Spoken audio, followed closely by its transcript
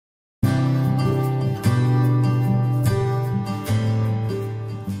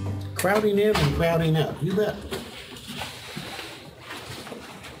Crowding in and crowding out. You bet.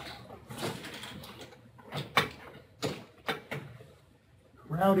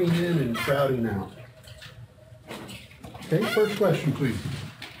 Crowding in and crowding out. Okay, first question, please.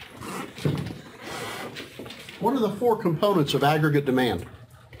 What are the four components of aggregate demand?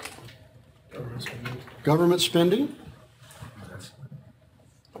 Government spending.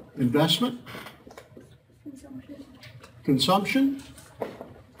 Investment. Consumption.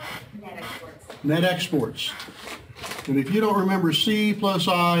 Net exports. And if you don't remember C plus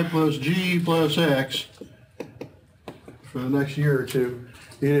I plus G plus X for the next year or two,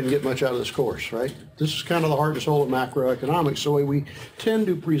 you didn't get much out of this course, right? This is kind of the heart and soul of macroeconomics, the way we tend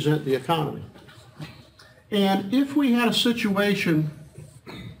to present the economy. And if we had a situation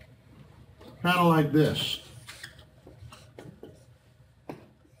kind of like this,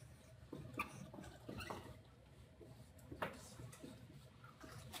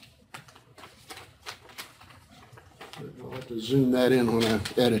 I'll have to zoom that in when I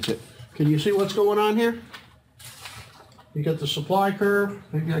edit it. Can you see what's going on here? You got the supply curve.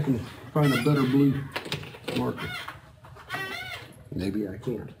 Maybe I can find a better blue marker. Maybe I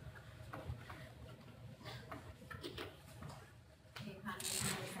can't.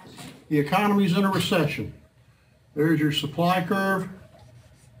 The economy's in a recession. There's your supply curve.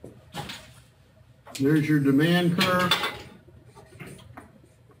 There's your demand curve.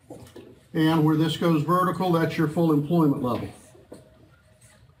 And where this goes vertical, that's your full employment level.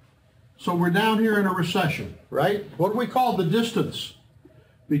 So we're down here in a recession, right? What do we call the distance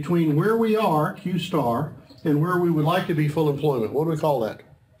between where we are, Q star, and where we would like to be full employment? What do we call that?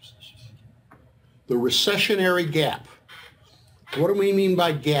 The recessionary gap. What do we mean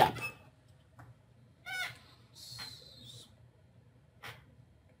by gap?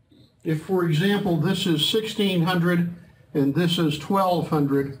 If, for example, this is 1,600 and this is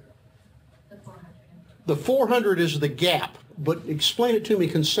 1,200, the 400 is the gap, but explain it to me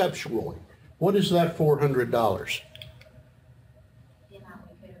conceptually. What is that $400? The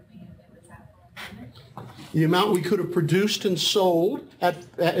amount we could have made if it was at full employment. The amount we could have produced and sold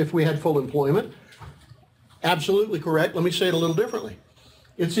if we had full employment. Absolutely correct. Let me say it a little differently.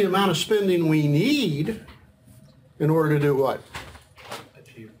 It's the amount of spending we need in order to do what?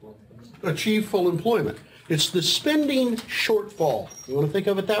 Achieve full employment. It's the spending shortfall. You want to think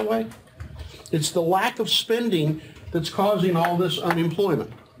of it that way? It's the lack of spending that's causing all this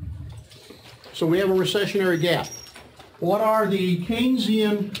unemployment. So we have a recessionary gap. What are the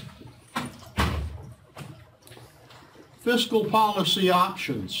Keynesian fiscal policy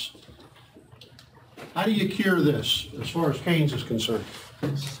options? How do you cure this as far as Keynes is concerned?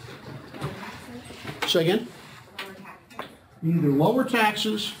 Say again? You either lower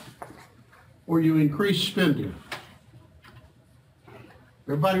taxes or you increase spending.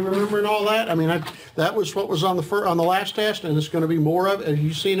 Everybody remembering all that? I mean, that was what was on the last test, and it's going to be more of it. Have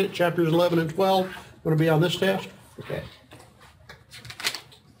you seen it? Chapters 11 and 12 going to be on this test? Okay.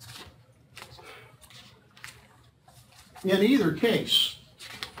 In either case,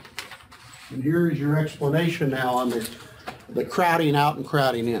 and here is your explanation now on the crowding out and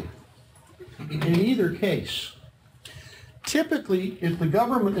crowding in. In either case, typically, if the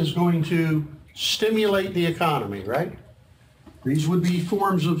government is going to stimulate the economy, right? These would be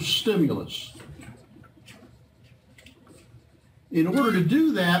forms of stimulus. In order to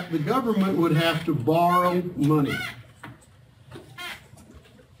do that, the government would have to borrow money.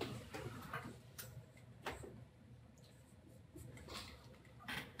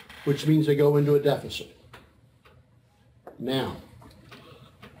 Which means they go into a deficit. Now,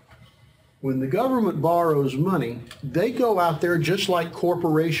 when the government borrows money, they go out there just like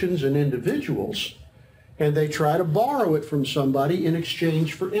corporations and individuals, and they try to borrow it from somebody in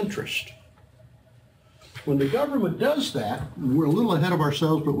exchange for interest. When the government does that, we're a little ahead of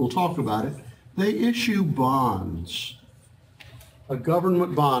ourselves, but we'll talk about it, they issue bonds. A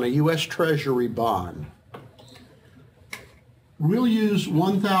government bond, a U.S. Treasury bond. We'll use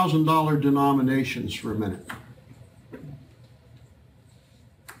 $1,000 denominations for a minute.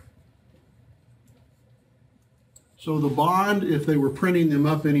 So the bond, if they were printing them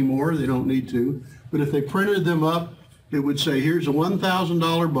up anymore, they don't need to, but if they printed them up, it would say, here's a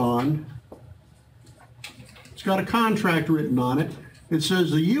 $1,000 bond. It's got a contract written on it. It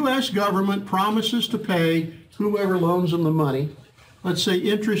says the U.S. government promises to pay whoever loans them the money, let's say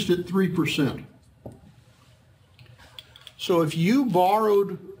interest at 3%. So if you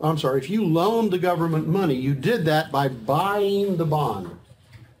if you loaned the government money, you did that by buying the bond.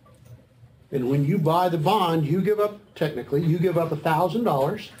 And when you buy the bond, you give up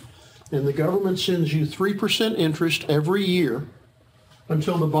 $1,000, and the government sends you 3% interest every year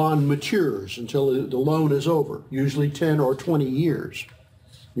until the bond matures, until the loan is over, usually 10 or 20 years.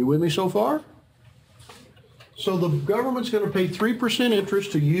 You with me so far? So the government's going to pay 3%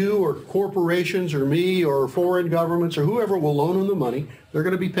 interest to you or corporations or me or foreign governments or whoever will loan them the money. They're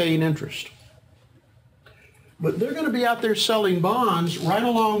going to be paying interest. But they're going to be out there selling bonds right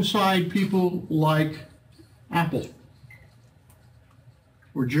alongside people like Apple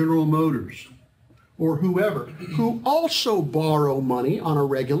or General Motors or whoever, who also borrow money on a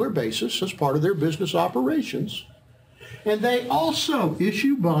regular basis as part of their business operations. And they also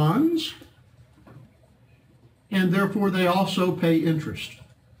issue bonds, and therefore they also pay interest.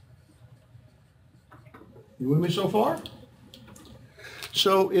 You with me so far?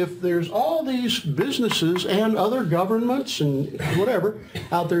 So if there's all these businesses and other governments and whatever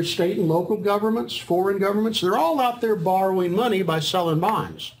out there, state and local governments, foreign governments, they're all out there borrowing money by selling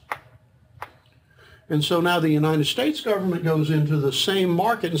bonds. And so now the United States government goes into the same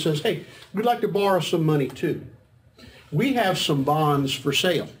market and says, hey, we'd like to borrow some money too. We have some bonds for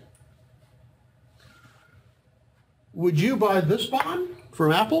sale. Would you buy this bond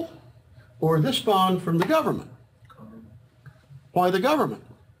from Apple or this bond from the government? Why the government?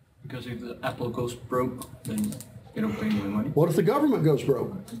 Because if the Apple goes broke, then they don't pay any money. What if the government goes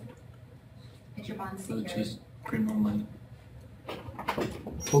broke? It's your bond So it's secure. just print more money.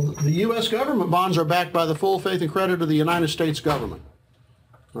 Well, the U.S. government bonds are backed by the full faith and credit of the United States government.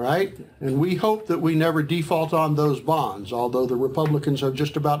 All right? And we hope that we never default on those bonds, although the Republicans have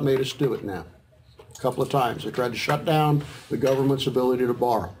just about made us do it now. A couple of times. They tried to shut down the government's ability to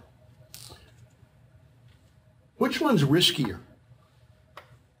borrow. Which one's riskier?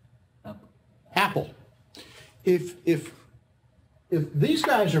 Apple. If these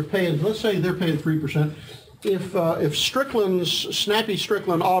guys are paying, let's say they're paying 3%, if Snappy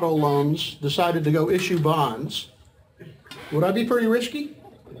Strickland Auto Loans decided to go issue bonds, would I be pretty risky?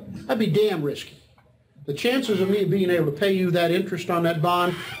 I'd be damn risky. The chances of me being able to pay you that interest on that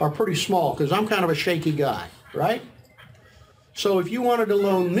bond are pretty small because I'm kind of a shaky guy, right? So if you wanted to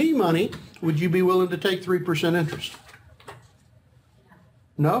loan me money, would you be willing to take 3% interest?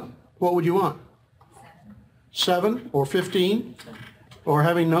 No? What would you want? 7 or 15? Or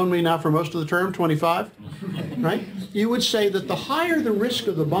having known me now for most of the term, 25? Right? You would say that the higher the risk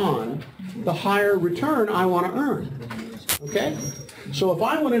of the bond, the higher return I want to earn. Okay? So if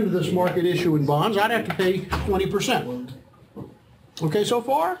I went into this market issuing bonds, I'd have to pay 20%. Okay so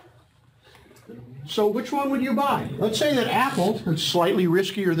far? So which one would you buy? Let's say that Apple, it's slightly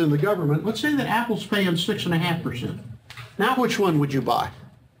riskier than the government, let's say that Apple's paying 6.5%. Now which one would you buy?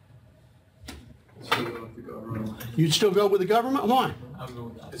 You'd still go with the government? Why?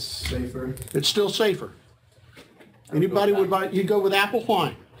 It's safer. It's still safer. Anybody would buy, you'd go with Apple?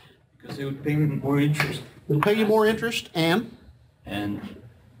 Why? Because they would pay me more interest. It'll pay you more interest and? And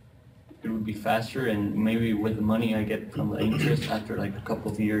it would be faster, and maybe with the money I get from the interest, after like a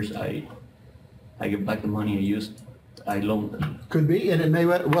couple of years, I get back the money I loaned them. Could be, and it may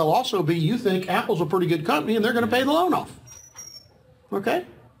well also be you think Apple's a pretty good company and they're going to pay the loan off. Okay?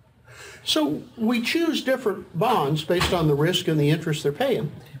 So we choose different bonds based on the risk and the interest they're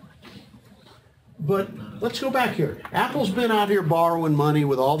paying. But let's go back here. Apple's been out here borrowing money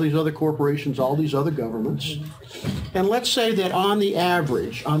with all these other corporations, all these other governments. And let's say that on the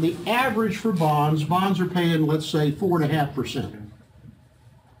average for bonds are paying, let's say, 4.5%.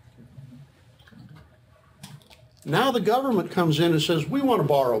 Now the government comes in and says, we want to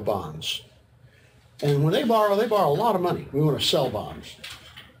borrow bonds. And when they borrow a lot of money. We want to sell bonds.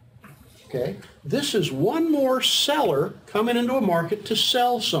 Okay? This is one more seller coming into a market to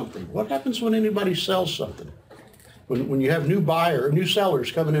sell something. What happens when anybody sells something? When you have new sellers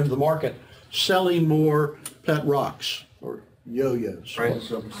coming into the market selling more pet rocks or yo-yos.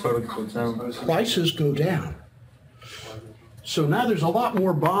 Prices go down. So now there's a lot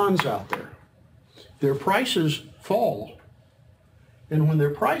more bonds out there. Their prices fall. And when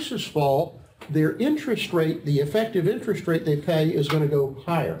their prices fall, their interest rate, the effective interest rate they pay is going to go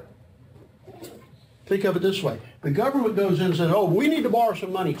higher. Think of it this way. The government goes in and says, oh, we need to borrow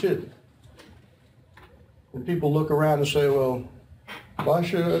some money too. And people look around and say, well, why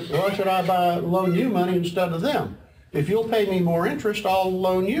should I loan you money instead of them? If you'll pay me more interest, I'll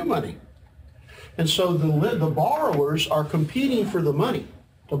loan you money. And so the borrowers are competing for the money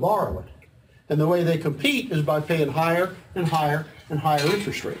to borrow it. And the way they compete is by paying higher and higher and higher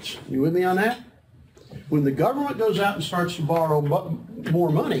interest rates. You with me on that? When the government goes out and starts to borrow more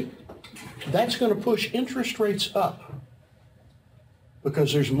money, that's going to push interest rates up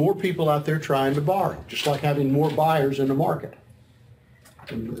because there's more people out there trying to borrow, just like having more buyers in the market.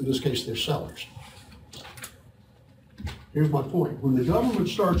 In this case, they're sellers. Here's my point. When the government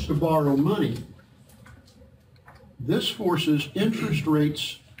starts to borrow money, this forces interest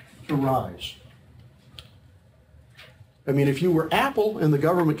rates to rise. I mean, if you were Apple and the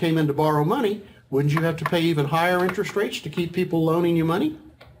government came in to borrow money, wouldn't you have to pay even higher interest rates to keep people loaning you money?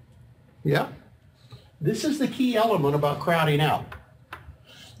 Yeah. This is the key element about crowding out.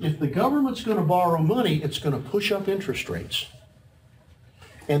 If the government's going to borrow money, it's going to push up interest rates.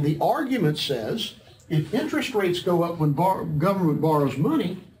 And the argument says, if interest rates go up when government borrows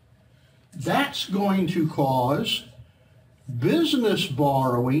money, that's going to cause business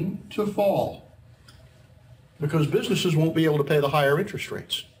borrowing to fall, because businesses won't be able to pay the higher interest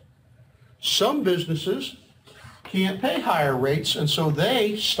rates. Some businesses can't pay higher rates, and so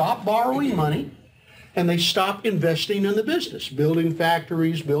they stop borrowing money and they stop investing in the business, building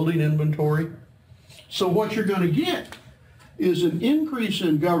factories, building inventory. So what you're going to get is an increase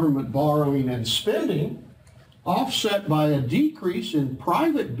in government borrowing and spending, offset by a decrease in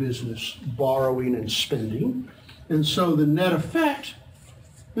private business borrowing and spending. And so the net effect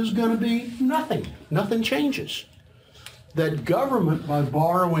is going to be nothing. Nothing changes. That government, by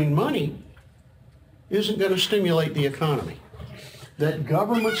borrowing money, isn't going to stimulate the economy. That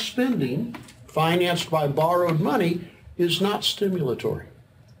government spending, financed by borrowed money, is not stimulatory.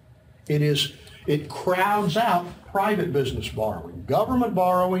 It crowds out private business borrowing. Government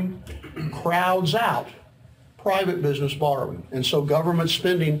borrowing crowds out private business borrowing. And so government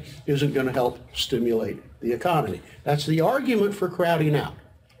spending isn't going to help stimulate the economy. That's the argument for crowding out.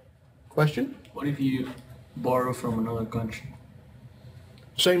 Question? What if you borrow from another country?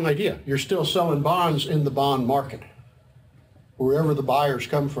 Same idea. You're still selling bonds in the bond market, wherever the buyers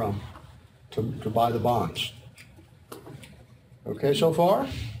come from to buy the bonds. Okay, so far?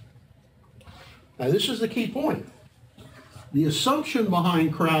 Now this is the key point. The assumption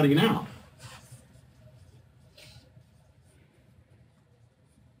behind crowding out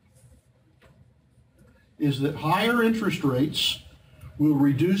is that higher interest rates will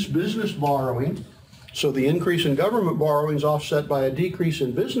reduce business borrowing, so the increase in government borrowing is offset by a decrease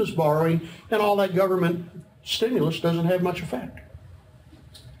in business borrowing, and all that government stimulus doesn't have much effect.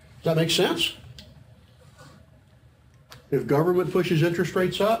 Does that make sense? If government pushes interest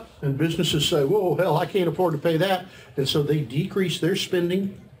rates up and businesses say, whoa, hell, I can't afford to pay that, and so they decrease their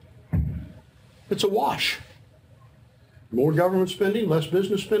spending, it's a wash. More government spending, less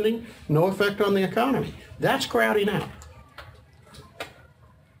business spending, no effect on the economy. That's crowding out.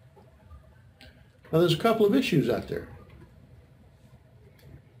 Now, there's a couple of issues out there.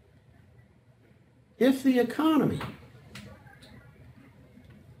 If the economy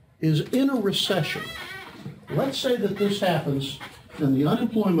is in a recession, let's say that this happens and the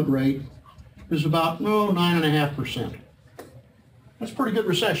unemployment rate is about 9.5%. That's a pretty good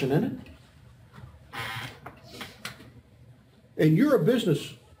recession, isn't it? And you're a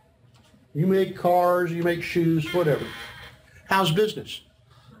business. You make cars, you make shoes, whatever. How's business?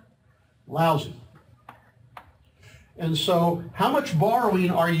 Lousy. And so how much borrowing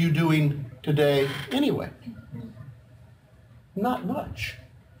are you doing today anyway? Not much.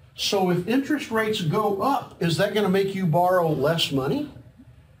 So if interest rates go up, is that going to make you borrow less money?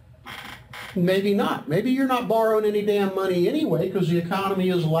 Maybe not. Maybe you're not borrowing any damn money anyway because the economy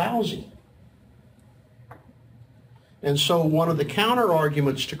is lousy. And so one of the counter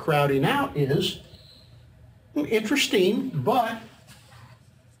arguments to crowding out is interesting, but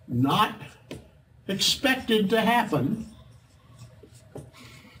not expected to happen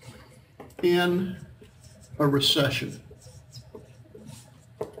in a recession.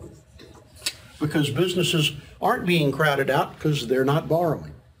 Because businesses aren't being crowded out because they're not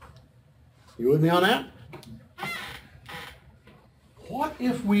borrowing. You with me on that? What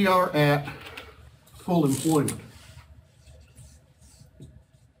if we are at full employment?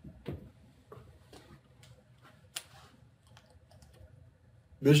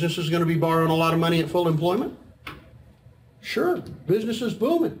 Business is going to be borrowing a lot of money at full employment? Sure, business is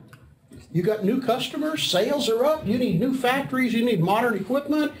booming. You got new customers, sales are up, you need new factories, you need modern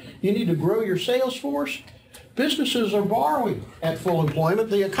equipment, you need to grow your sales force. Businesses are borrowing at full employment,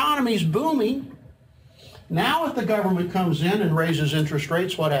 the economy's booming. Now if the government comes in and raises interest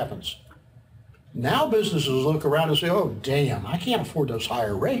rates, what happens? Now businesses look around and say, oh damn, I can't afford those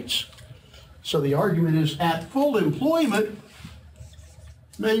higher rates. So the argument is at full employment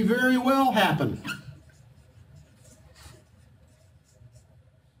may very well happen.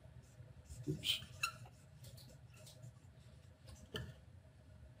 Oops.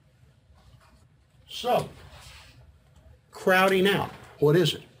 So, crowding out, what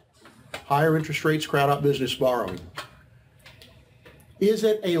is it? Higher interest rates crowd out business borrowing. Is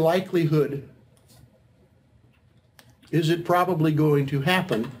it a likelihood Is it probably going to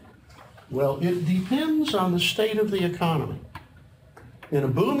happen? Well, it depends on the state of the economy. In a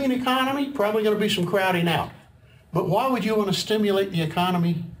booming economy, probably going to be some crowding out. But why would you want to stimulate the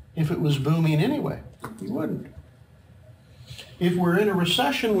economy if it was booming anyway? You wouldn't. If we're in a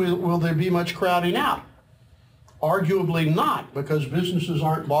recession, will there be much crowding out? Arguably not, because businesses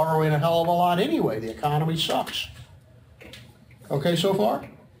aren't borrowing a hell of a lot anyway. The economy sucks. Okay so far?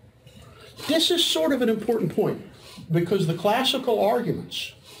 This is sort of an important point, because the classical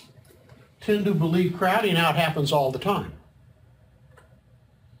arguments tend to believe crowding out happens all the time.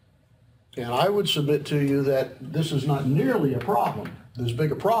 And I would submit to you that this is not nearly a problem, this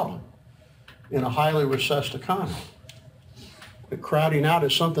big a problem, in a highly recessed economy. The crowding out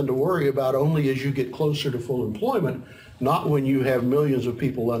is something to worry about only as you get closer to full employment, not when you have millions of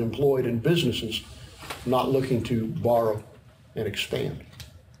people unemployed and businesses not looking to borrow and expand.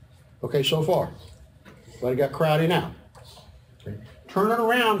 Okay, so far. But I got crowding out. Okay. Turn it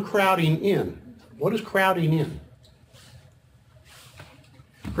around, crowding in. What is crowding in?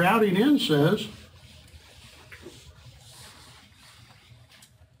 Crowding in says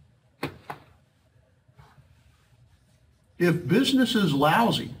if business is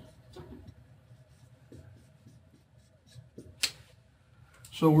lousy,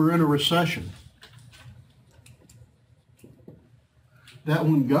 so we're in a recession, that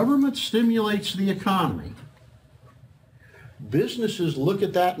when government stimulates the economy, businesses look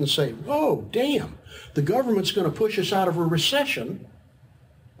at that and say, whoa, damn, the government's going to push us out of a recession.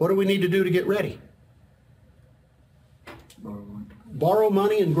 What do we need to do to get ready? Borrow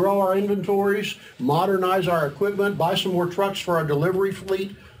money and grow our inventories, modernize our equipment, buy some more trucks for our delivery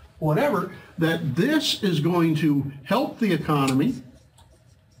fleet, whatever, that this is going to help the economy.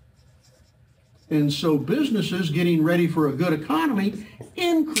 And so businesses getting ready for a good economy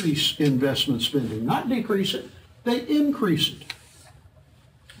increase investment spending, not decrease it, they increase it.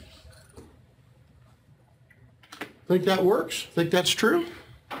 Think that works? Think that's true?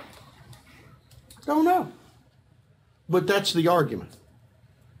 Don't know. But that's the argument,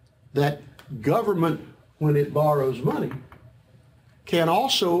 that government, when it borrows money, can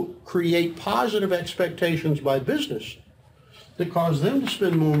also create positive expectations by business that cause them to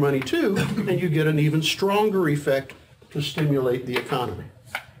spend more money too, and you get an even stronger effect to stimulate the economy.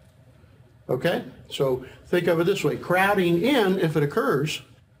 Okay? So think of it this way. Crowding in, if it occurs,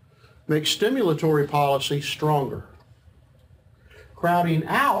 makes stimulatory policy stronger. Crowding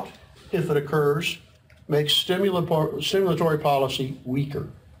out, if it occurs, makes stimulatory policy weaker.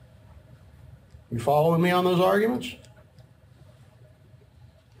 You following me on those arguments?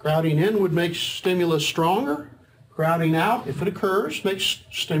 Crowding in would make stimulus stronger. Crowding out, if it occurs, makes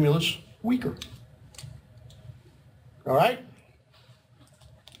stimulus weaker. All right?